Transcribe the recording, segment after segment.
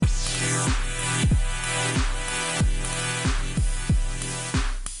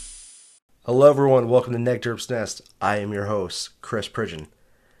Hello, everyone. Welcome to Neck Derp's Nest. I am your host, Chris Pridgeon.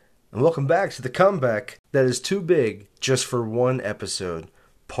 And welcome back to the comeback that is too big just for one episode,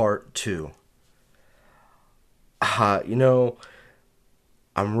 part 2. I'm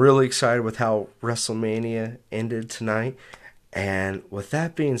really excited with how WrestleMania ended tonight. And with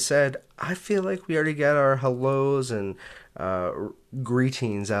that being said, I feel like we already got our hellos and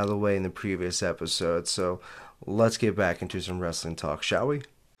greetings out of the way in the previous episode. So let's get back into some wrestling talk, shall we?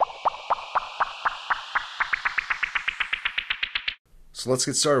 So let's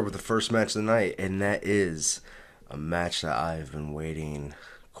get started with the first match of the night, and that is a match that I've been waiting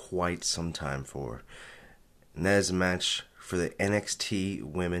quite some time for. And that is a match for the NXT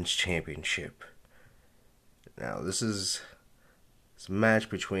Women's Championship. Now, this is a match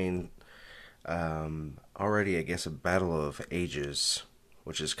between already, I guess, a battle of ages,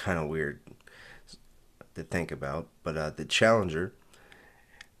 which is kind of weird to think about. But the challenger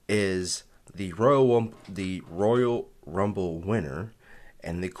is the Royal Rumble winner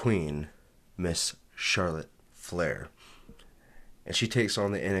and the Queen, Miss Charlotte Flair. And she takes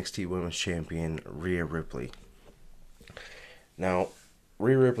on the NXT Women's Champion, Rhea Ripley. Now,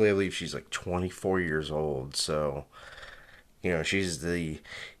 Rhea Ripley, I believe she's like 24 years old, so, she's the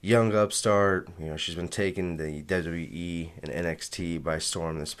young upstart. She's been taking the WWE and NXT by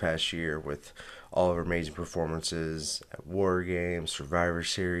storm this past year with all of her amazing performances at War Games, Survivor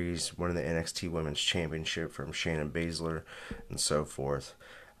Series, winning the NXT Women's Championship from Shayna Baszler, and so forth.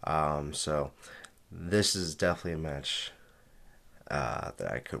 So this is definitely a match that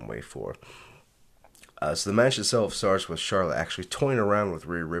I couldn't wait for. So the match itself starts with Charlotte actually toying around with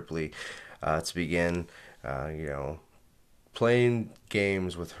Rhea Ripley to begin, playing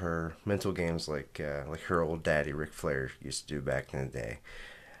games with her, mental games like her old daddy Ric Flair used to do back in the day.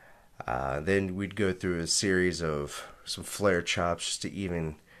 Then we'd go through a series of some Flair chops just to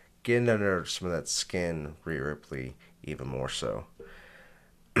even get under some of that skin, Rhea Ripley, even more so.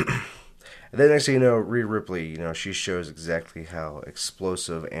 And then next thing you know, Rhea Ripley, she shows exactly how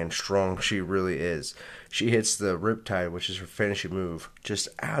explosive and strong she really is. She hits the Riptide, which is her finishing move, just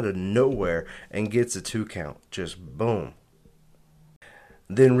out of nowhere and gets a 2 count. Just boom.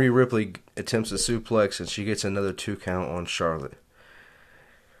 Then Rhea Ripley attempts a suplex and she gets another 2 count on Charlotte.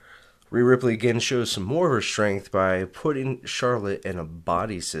 Rhea Ripley again shows some more of her strength by putting Charlotte in a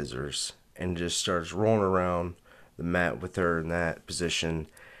body scissors and just starts rolling around the mat with her in that position.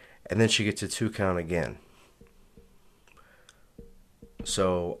 And then she gets a 2 count again.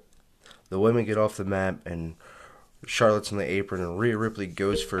 So the women get off the mat and Charlotte's on the apron and Rhea Ripley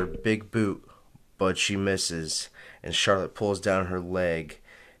goes for a big boot, but she misses and Charlotte pulls down her leg,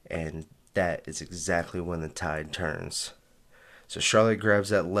 and that is exactly when the tide turns. So Charlotte grabs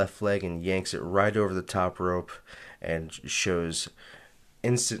that left leg and yanks it right over the top rope and shows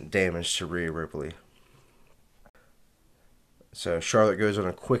instant damage to Rhea Ripley. So Charlotte goes on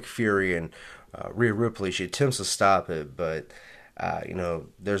a quick fury, and Rhea Ripley, she attempts to stop it, but,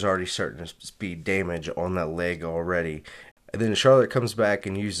 there's already starting to be damage on that leg already. And then Charlotte comes back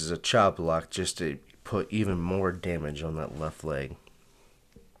and uses a chop block just to put even more damage on that left leg.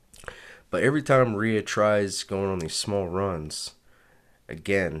 But every time Rhea tries going on these small runs,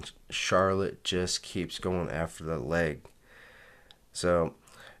 again, Charlotte just keeps going after that leg. So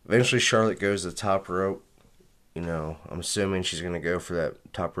eventually Charlotte goes to the top rope. I'm assuming she's going to go for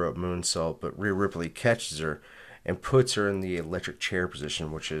that top rope moonsault, but Rhea Ripley catches her and puts her in the electric chair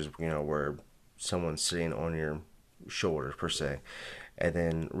position, which is, where someone's sitting on your shoulder, per se. And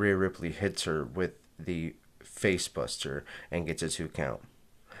then Rhea Ripley hits her with the face buster and gets a 2 count.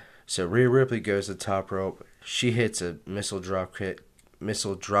 So Rhea Ripley goes to the top rope. She hits a missile drop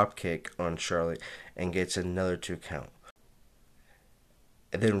kick on Charlotte and gets another 2 count.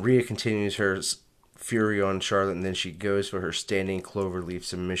 And then Rhea continues her fury on Charlotte, and then she goes for her standing cloverleaf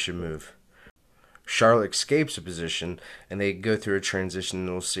submission move. Charlotte escapes the position, and they go through a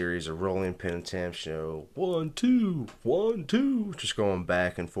transitional series of rolling pin attempts. 1, 2, 1, 2, just going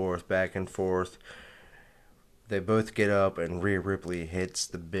back and forth, back and forth. They both get up, and Rhea Ripley hits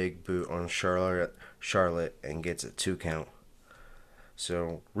the big boot on Charlotte and gets a 2 count.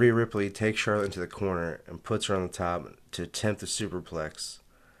 So Rhea Ripley takes Charlotte into the corner and puts her on the top to attempt the superplex,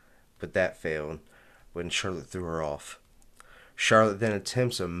 but that failed when Charlotte threw her off. Charlotte then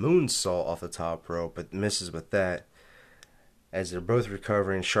attempts a moonsault off the top rope, but misses with that. As they're both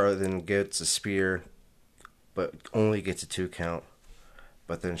recovering, Charlotte then gets a spear, but only gets a 2 count.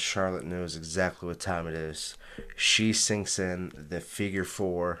 But then Charlotte knows exactly what time it is. She sinks in the figure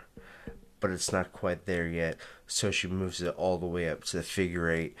 4, but it's not quite there yet, so she moves it all the way up to the figure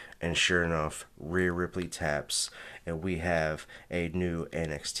 8, and sure enough, Rhea Ripley taps, and we have a new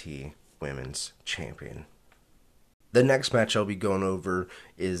NXT Women's Champion. The next match I'll be going over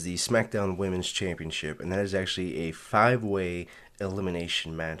is the SmackDown Women's Championship, and that is actually a 5-way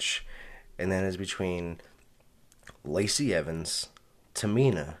elimination match, and that is between Lacey Evans,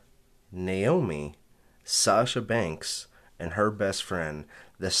 Tamina, Naomi, Sasha Banks, and her best friend,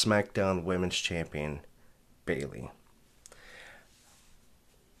 the SmackDown Women's Champion, Bayley.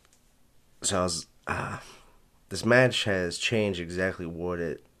 So this match has changed exactly what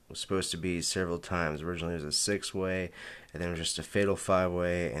it was supposed to be several times. Originally it was a 6-way, and then it was just a fatal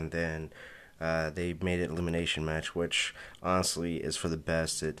 5-way, and then they made it an elimination match, which honestly is for the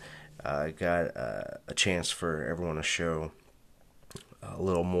best. It got a chance for everyone to show a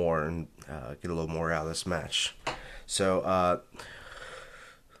little more and get a little more out of this match. So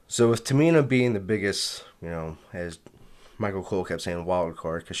with Tamina being the biggest, as Michael Cole kept saying, wild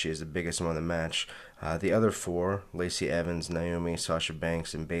card, because she is the biggest one in the match, the other 4, Lacey Evans, Naomi, Sasha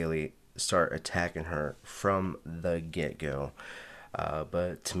Banks, and Bayley, start attacking her from the get-go.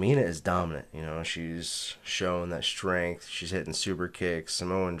 But Tamina is dominant. She's showing that strength. She's hitting super kicks,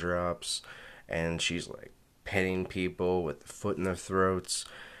 Samoan drops, and she's like pinning people with the foot in their throats.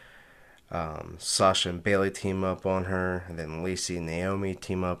 Sasha and Bayley team up on her, and then Lacey and Naomi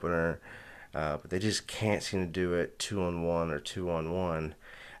team up on her. But they just can't seem to do it 2-on-1 or 2-on-1.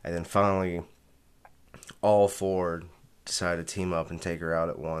 And then finally, all 4 decide to team up and take her out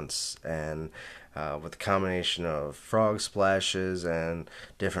at once. And with a combination of frog splashes and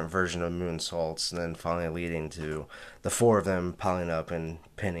different version of moonsaults, and then finally leading to the 4 of them piling up and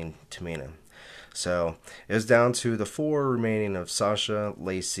pinning Tamina. So it was down to the 4 remaining of Sasha,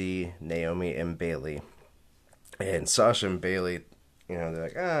 Lacey, Naomi, and Bayley. And Sasha and Bayley, they're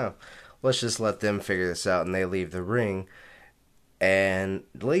like, let's just let them figure this out, and they leave the ring. And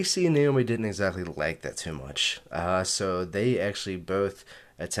Lacey and Naomi didn't exactly like that too much. So they actually both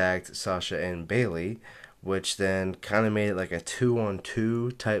attacked Sasha and Bayley, which then kind of made it like a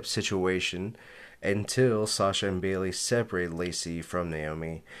 2-on-2 type situation until Sasha and Bayley separated Lacey from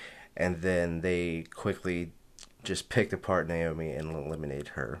Naomi. And then they quickly just picked apart Naomi and eliminated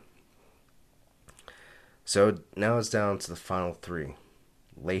her. So now it's down to the final 3.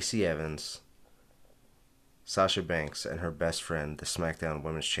 Lacey Evans, Sasha Banks, and her best friend, the SmackDown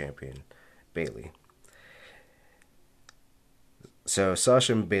Women's Champion, Bayley. So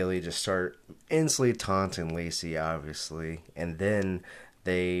Sasha and Bayley just start instantly taunting Lacey, obviously, and then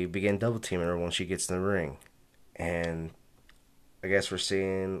they begin double teaming her when she gets in the ring. And I guess we're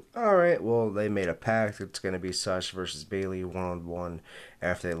seeing, alright, well, they made a pact. It's going to be Sasha versus Bayley 1-on-1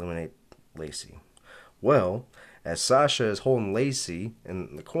 after they eliminate Lacey. Well, as Sasha is holding Lacey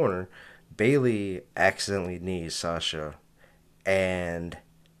in the corner, Bayley accidentally knees Sasha, and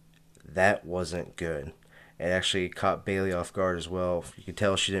that wasn't good. It actually caught Bayley off guard as well. You could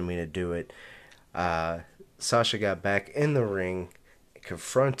tell she didn't mean to do it. Sasha got back in the ring,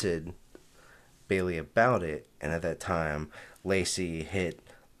 confronted Bayley about it, and at that time, Lacey hit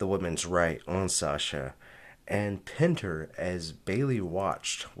the women's right on Sasha and pinned her as Bayley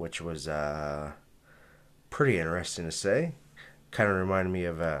watched, which was pretty interesting to say. Kind of reminded me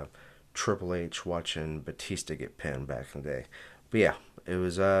of Triple H watching Batista get pinned back in the day. But yeah, it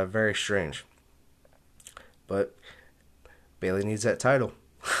was very strange. But Bayley needs that title.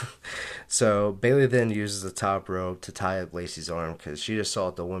 So Bayley then uses the top rope to tie up Lacey's arm because she just saw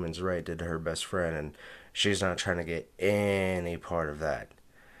what the women's right did to her best friend, and she's not trying to get any part of that.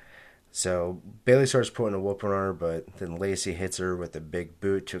 So Bayley starts putting a whooping on her, but then Lacey hits her with a big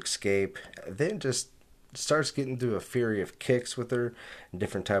boot to escape. Then just starts getting through a fury of kicks with her and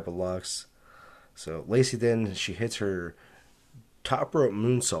different type of locks. So Lacey then, she hits her top rope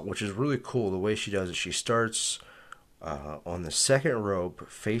moonsault, which is really cool the way she does it. She starts on the second rope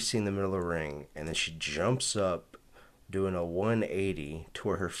facing the middle of the ring, and then she jumps up doing a 180 to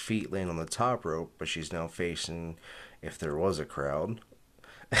where her feet land on the top rope, but she's now facing, if there was a crowd,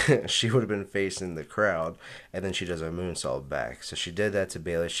 she would have been facing the crowd, and then she does a moonsault back. So she did that to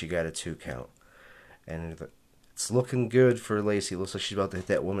Bayley. She got a 2 count. And it's looking good for Lacey. Looks like she's about to hit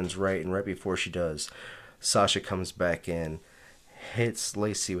that woman's right, and right before she does, Sasha comes back in, hits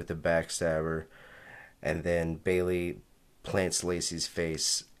Lacey with a backstabber, and then Bayley plants Lacey's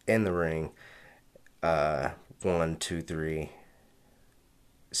face in the ring. 1, 2, 3.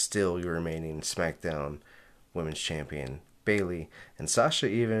 Still your remaining SmackDown Women's Champion, Bayley. And Sasha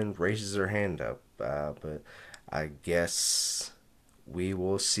even raises her hand up. But I guess we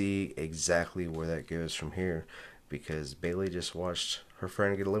will see exactly where that goes from here, because Bayley just watched her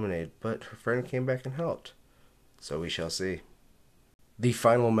friend get eliminated, but her friend came back and helped. So we shall see. The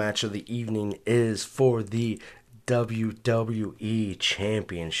final match of the evening is for the WWE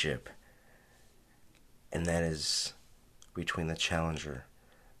Championship. and that is between the challenger,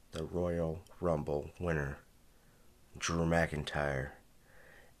 the Royal Rumble winner, Drew McIntyre,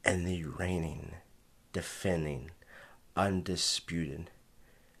 and the reigning, defending, undisputed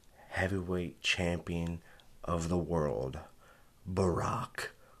heavyweight champion of the world,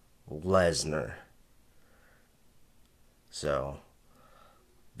 Brock Lesnar. So,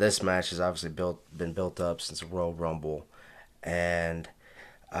 this match has obviously been built up since the Royal Rumble, and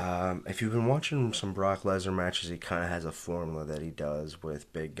if you've been watching some Brock Lesnar matches, he kind of has a formula that he does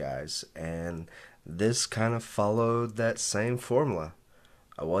with big guys, and this kind of followed that same formula.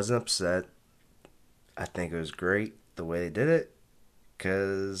 I wasn't upset. I think it was great the way they did it,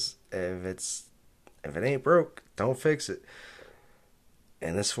 because if it ain't broke, don't fix it,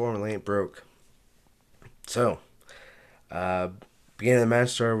 and this formula ain't broke. So, beginning of the match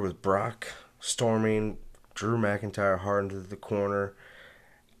started with Brock storming Drew McIntyre hard into the corner.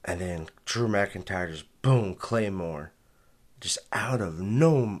 And then Drew McIntyre just boom, Claymore. Just out of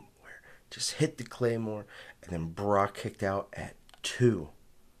nowhere. Just hit the Claymore. And then Brock kicked out at 2.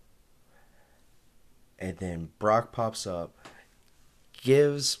 And then Brock pops up.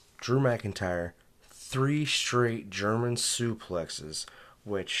 Gives Drew McIntyre 3 straight German suplexes.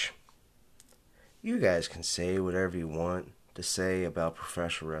 Which you guys can say whatever you want to say about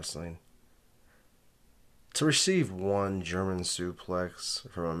professional wrestling. To receive 1 German suplex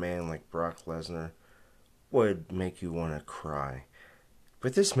from a man like Brock Lesnar would make you want to cry.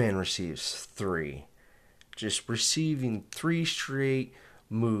 But this man receives 3. Just receiving 3 straight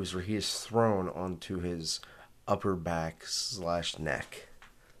moves where he is thrown onto his upper back / neck.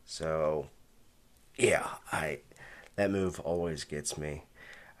 So, yeah, that move always gets me.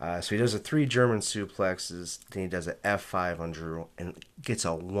 So he does a 3 German suplexes, then he does an F5 on Drew, and gets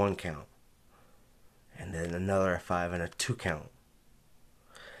a 1 count. And then another F5 and a 2 count.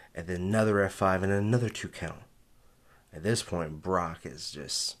 And then another F5 and another 2 count. At this point, Brock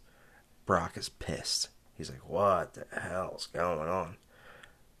is pissed. He's like, what the hell's going on?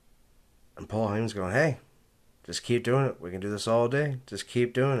 And Paul Heyman's going, hey, just keep doing it. We can do this all day. Just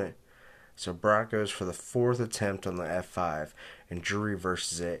keep doing it. So Brock goes for the 4th attempt on the F5, and Drew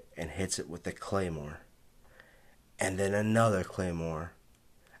reverses it and hits it with the Claymore. And then another Claymore.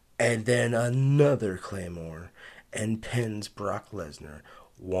 And then another Claymore, and pins Brock Lesnar.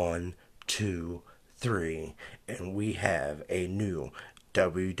 1, 2, 3, and we have a new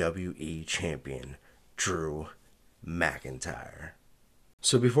WWE champion, Drew McIntyre.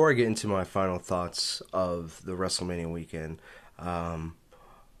 So before I get into my final thoughts of the WrestleMania weekend,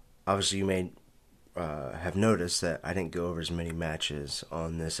 obviously you may have noticed that I didn't go over as many matches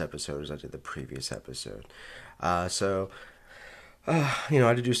on this episode as I did the previous episode. I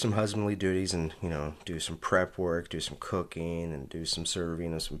had to do some husbandly duties and, do some prep work, do some cooking, and do some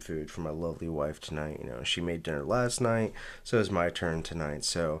serving of some food for my lovely wife tonight. She made dinner last night, so it's my turn tonight.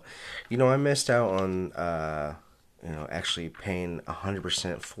 So, I missed out on, actually paying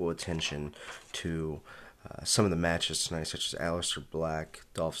 100% full attention to some of the matches tonight, such as Aleister Black,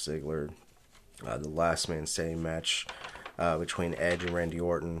 Dolph Ziggler, the Last Man Standing match between Edge and Randy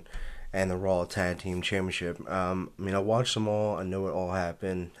Orton, and the Raw Tag Team Championship. I watched them all. I know it all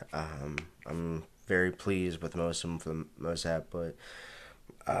happened. I'm very pleased with most of them for the most half, but,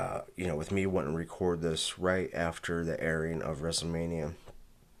 with me wanting to record this right after the airing of WrestleMania,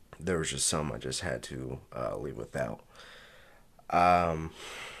 there was just some I just had to leave without. Now,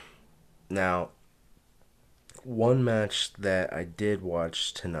 one match that I did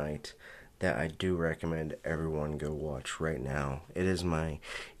watch tonight that I do recommend everyone go watch right now. It is my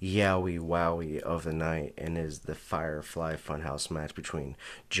Yowie Wowie of the night, and is the Firefly Funhouse match between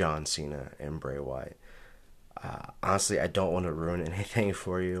John Cena and Bray Wyatt. Honestly, I don't want to ruin anything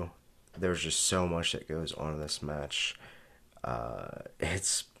for you. There's just so much that goes on in this match.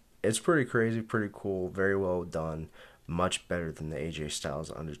 It's pretty crazy, pretty cool, very well done. Much better than the AJ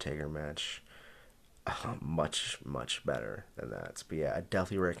Styles Undertaker match. Much better than that. But yeah, I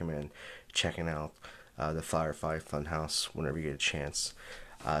definitely recommend checking out the Firefly Funhouse whenever you get a chance.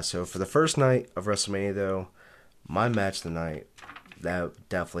 So for the first night of WrestleMania, though, my match of the night, that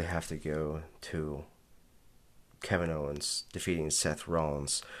definitely have to go to Kevin Owens defeating Seth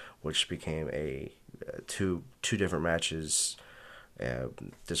Rollins, which became a two different matches,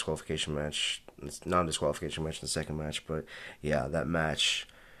 disqualification match, non-disqualification match in the second match. But yeah, that match,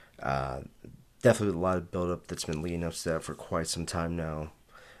 definitely a lot of build-up that's been leading up to that for quite some time now,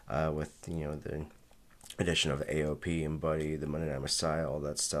 with the addition of AOP and Buddy, the Monday Night Messiah, all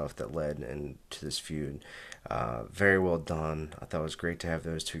that stuff that led into this feud. Very well done. I thought it was great to have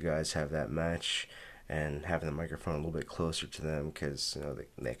those two guys have that match and having the microphone a little bit closer to them, because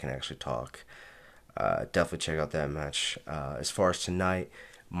they can actually talk. Definitely check out that match. As far as tonight,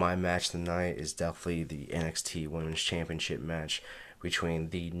 my match tonight is definitely the NXT Women's Championship match between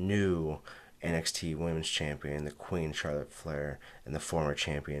the new NXT Women's Champion, the Queen Charlotte Flair, and the former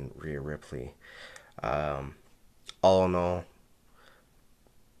champion Rhea Ripley. Um, all in all,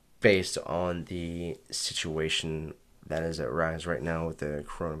 based on the situation that is at rise right now with the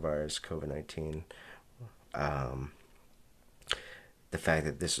coronavirus, COVID-19, um, the fact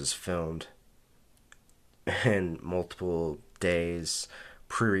that this was filmed in multiple days,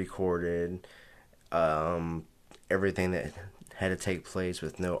 pre-recorded, um, everything that had to take place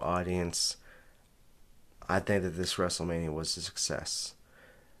with no audience. I think that this WrestleMania was a success.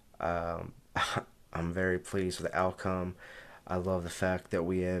 Um, I'm very pleased with the outcome. I love the fact that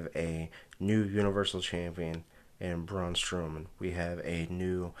we have a new Universal Champion in Braun Strowman. We have a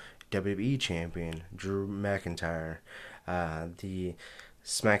new WWE Champion, Drew McIntyre. The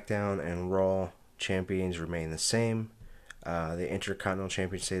SmackDown and Raw champions remain the same. The Intercontinental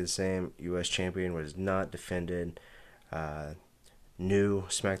Champion stayed the same. U.S. Champion was not defended. Uh, New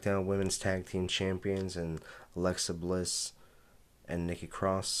SmackDown Women's Tag Team Champions and Alexa Bliss and Nikki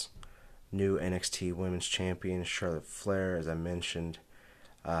Cross. New NXT Women's Champion Charlotte Flair, as I mentioned,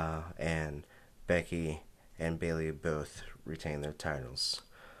 and Becky and Bayley both retain their titles.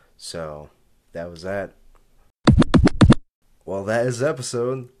 So that was that. Well, that is the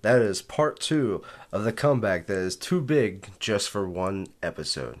episode. That is part 2 of the comeback that is too big just for one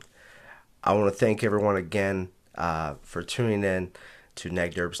episode. I want to thank everyone again for tuning in to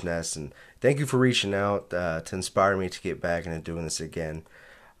Neg Derb's Nest, and thank you for reaching out to inspire me to get back into doing this again.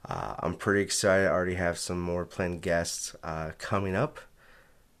 I'm pretty excited. I already have some more planned guests coming up.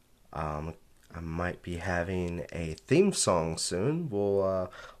 I might be having a theme song soon. We'll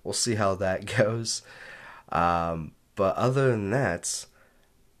see how that goes. But other than that,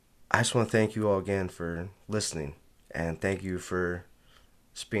 I just want to thank you all again for listening, and thank you for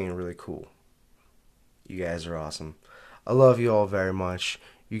just being really cool. You guys are awesome. I love you all very much.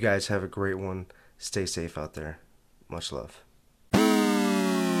 You guys have a great one. Stay safe out there. Much love.